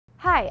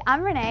Hi,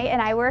 I'm Renee and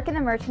I work in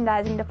the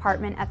merchandising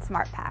department at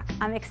SmartPak.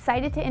 I'm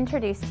excited to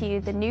introduce to you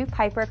the new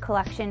Piper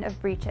collection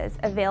of breeches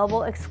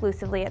available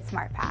exclusively at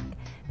SmartPak.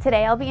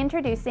 Today I'll be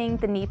introducing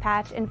the knee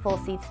patch and full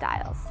seat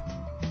styles.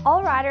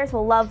 All riders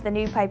will love the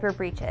new Piper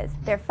breeches.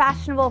 They're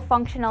fashionable,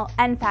 functional,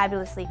 and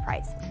fabulously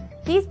priced.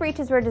 These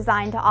breeches were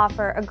designed to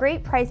offer a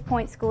great price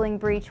point schooling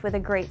breech with a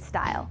great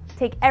style.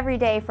 Take every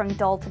day from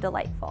dull to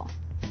delightful.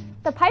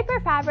 The Piper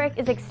fabric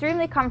is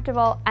extremely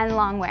comfortable and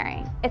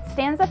long-wearing. It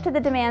stands up to the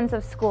demands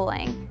of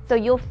schooling, so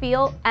you'll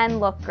feel and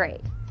look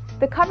great.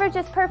 The coverage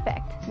is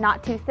perfect,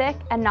 not too thick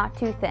and not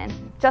too thin,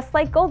 just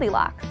like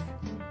Goldilocks.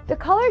 The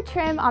colored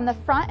trim on the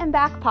front and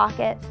back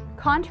pockets,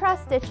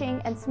 contrast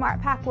stitching, and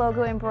SmartPak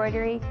logo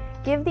embroidery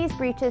give these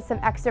breeches some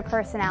extra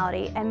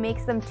personality and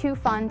makes them too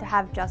fun to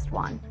have just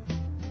one.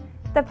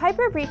 The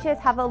Piper breeches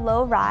have a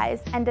low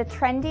rise and a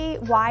trendy,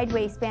 wide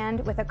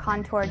waistband with a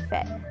contoured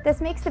fit.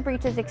 This makes the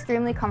breeches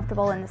extremely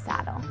comfortable in the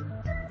saddle.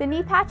 The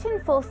knee patch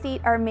and full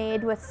seat are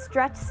made with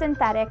stretched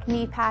synthetic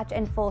knee patch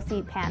and full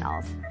seat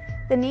panels.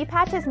 The knee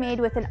patch is made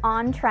with an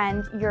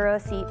on-trend Euro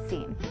seat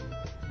seam.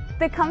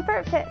 The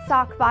Comfort Fit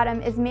sock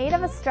bottom is made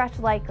of a stretch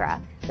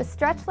lycra. The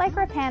stretch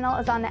lycra panel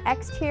is on the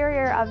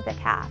exterior of the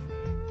calf.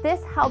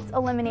 This helps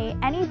eliminate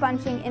any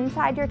bunching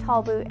inside your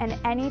tall boot and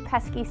any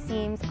pesky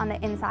seams on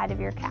the inside of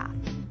your calf.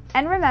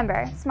 And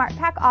remember,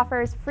 SmartPak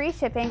offers free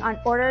shipping on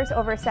orders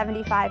over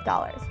 $75.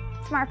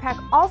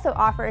 SmartPak also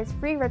offers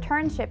free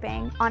return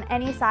shipping on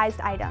any sized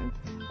item.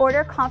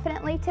 Order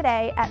confidently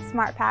today at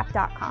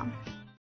smartpak.com.